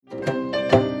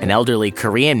An elderly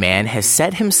Korean man has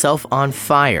set himself on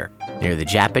fire near the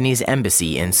Japanese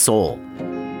embassy in Seoul.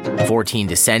 14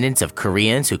 descendants of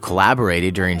Koreans who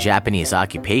collaborated during Japanese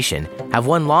occupation have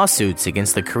won lawsuits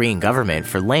against the Korean government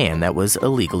for land that was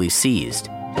illegally seized.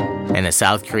 And a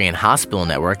South Korean hospital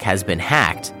network has been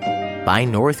hacked by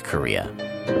North Korea.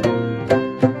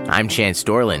 I'm Chance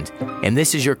Dorland, and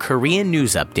this is your Korean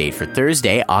news update for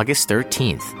Thursday, August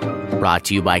 13th, brought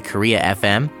to you by Korea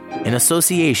FM in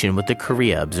association with the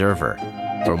Korea Observer.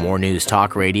 For more news,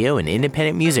 talk radio, and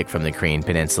independent music from the Korean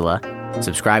Peninsula,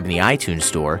 subscribe in the iTunes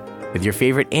Store with your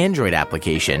favorite Android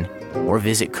application or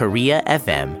visit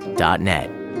koreafm.net.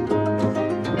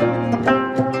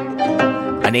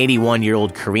 An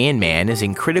 81-year-old Korean man is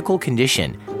in critical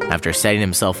condition after setting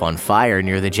himself on fire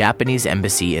near the Japanese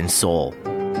embassy in Seoul.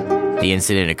 The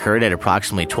incident occurred at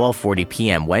approximately 12:40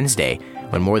 p.m. Wednesday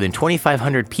when more than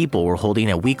 2,500 people were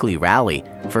holding a weekly rally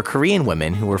for Korean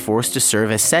women who were forced to serve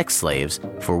as sex slaves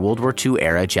for World War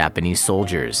II-era Japanese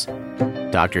soldiers.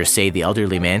 Doctors say the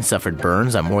elderly man suffered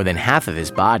burns on more than half of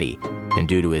his body, and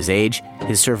due to his age,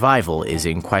 his survival is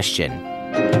in question.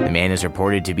 The man is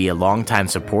reported to be a longtime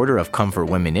supporter of comfort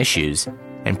women issues,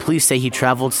 and police say he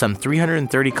traveled some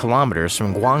 330 kilometers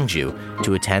from Gwangju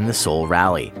to attend the Seoul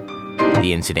rally.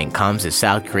 The incident comes as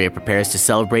South Korea prepares to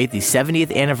celebrate the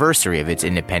 70th anniversary of its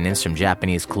independence from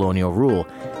Japanese colonial rule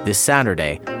this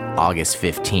Saturday, August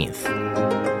 15th.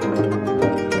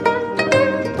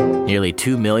 Nearly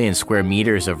 2 million square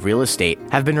meters of real estate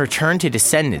have been returned to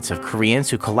descendants of Koreans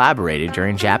who collaborated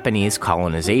during Japanese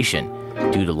colonization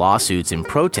due to lawsuits in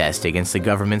protest against the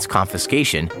government's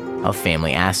confiscation of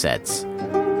family assets.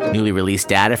 Newly released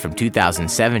data from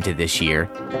 2007 to this year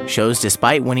shows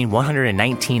despite winning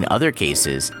 119 other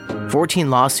cases,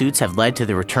 14 lawsuits have led to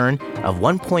the return of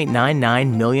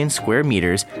 1.99 million square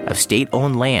meters of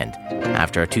state-owned land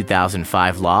after a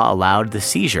 2005 law allowed the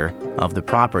seizure of the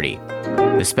property.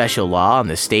 The special law on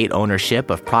the state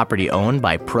ownership of property owned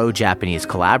by pro-Japanese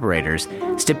collaborators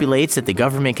stipulates that the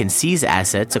government can seize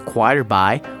assets acquired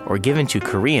by or given to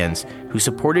Koreans who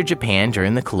supported Japan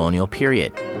during the colonial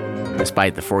period.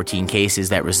 Despite the 14 cases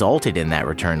that resulted in that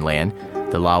returned land,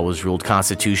 the law was ruled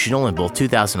constitutional in both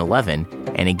 2011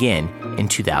 and again in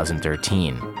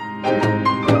 2013.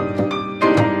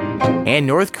 And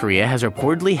North Korea has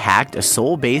reportedly hacked a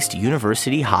Seoul-based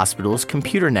university hospital's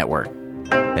computer network.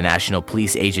 The National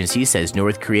Police Agency says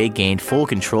North Korea gained full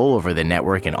control over the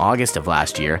network in August of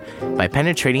last year by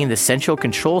penetrating the central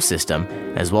control system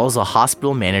as well as a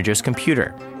hospital manager's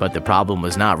computer, but the problem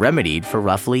was not remedied for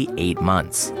roughly 8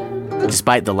 months.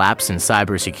 Despite the lapse in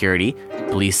cybersecurity,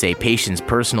 police say patients'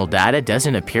 personal data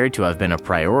doesn't appear to have been a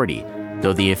priority,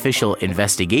 though the official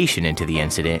investigation into the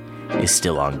incident is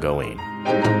still ongoing.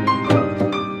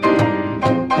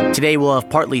 Today we'll have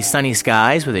partly sunny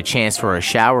skies with a chance for a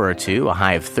shower or two, a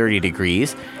high of 30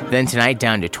 degrees. Then tonight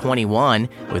down to 21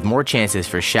 with more chances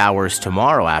for showers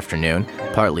tomorrow afternoon.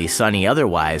 Partly sunny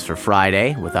otherwise for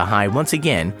Friday with a high once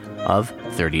again of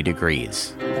 30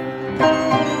 degrees.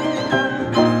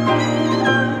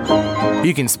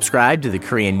 You can subscribe to the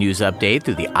Korean News Update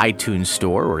through the iTunes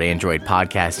Store or Android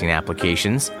podcasting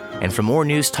applications. And for more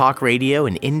news, talk radio,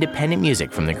 and independent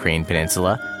music from the Korean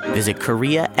Peninsula, visit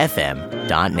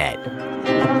koreafm.net.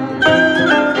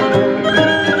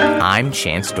 I'm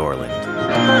Chance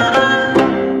Dorland.